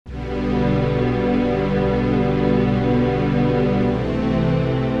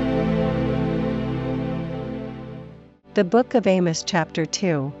The book of Amos chapter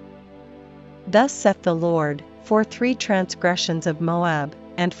 2. Thus saith the Lord, for 3 transgressions of Moab,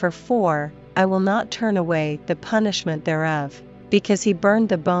 and for 4, I will not turn away the punishment thereof, because he burned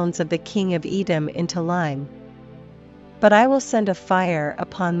the bones of the king of Edom into lime. But I will send a fire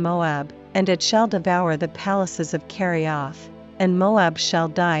upon Moab, and it shall devour the palaces of Kjv, and Moab shall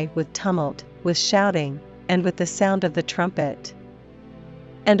die with tumult, with shouting, and with the sound of the trumpet.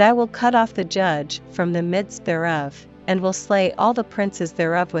 And I will cut off the judge from the midst thereof, and will slay all the princes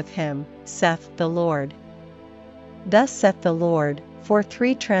thereof with him, saith the Lord. Thus saith the Lord, for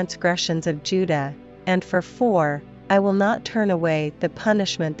 3 transgressions of Judah, and for 4, I will not turn away the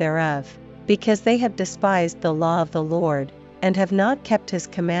punishment thereof, because they have despised the law of the Lord, and have not kept his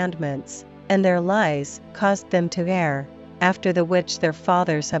commandments, and their lies caused them to err, after the which their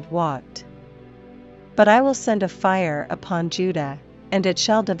fathers have walked. But I will send a fire upon Judah, and it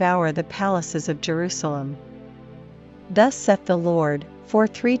shall devour the palaces of Jerusalem. Thus saith the Lord, for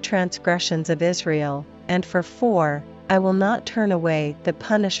 3 transgressions of Israel, and for 4, I will not turn away the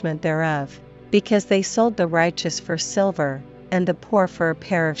punishment thereof, because they sold the righteous for silver, and the poor for a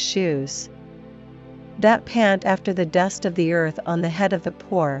pair of shoes. That pant after the dust of the earth on the head of the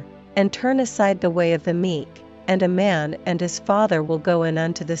poor, and turn aside the way of the meek, and a man and his father will go in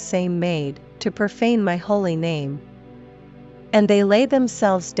unto the same maid, to profane my holy name. And they lay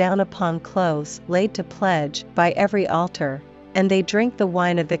themselves down upon clothes laid to pledge by every altar, and they drink the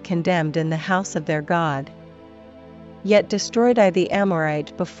wine of the condemned in the house of their God. Yet destroyed I the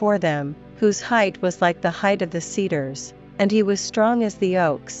Amorite before them, whose height was like the height of the cedars, and he was strong as the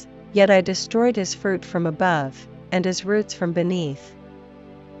oaks, yet I destroyed his fruit from above, and his roots from beneath.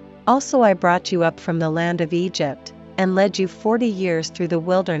 Also I brought you up from the land of Egypt, and led you 40 years through the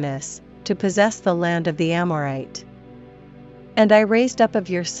wilderness, to possess the land of the Amorite. And I raised up of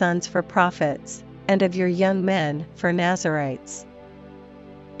your sons for prophets, and of your young men for Nazarites.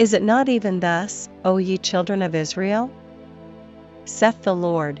 Is it not even thus, O ye children of Israel? Saith the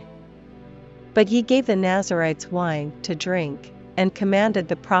Lord. But ye gave the Nazarites wine to drink, and commanded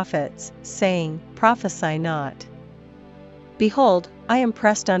the prophets, saying, Prophesy not. Behold, I am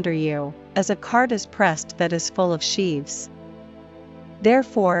pressed under you, as a cart is pressed that is full of sheaves.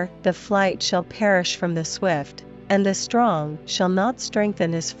 Therefore the flight shall perish from the swift, and the strong shall not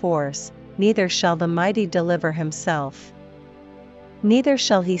strengthen his force, neither shall the mighty deliver himself. Neither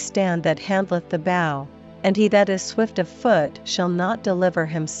shall he stand that handleth the bow, and he that is swift of foot shall not deliver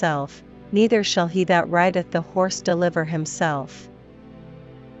himself, neither shall he that rideth the horse deliver himself.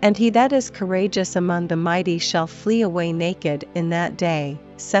 And he that is courageous among the mighty shall flee away naked in that day,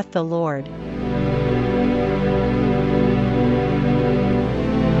 saith the Lord.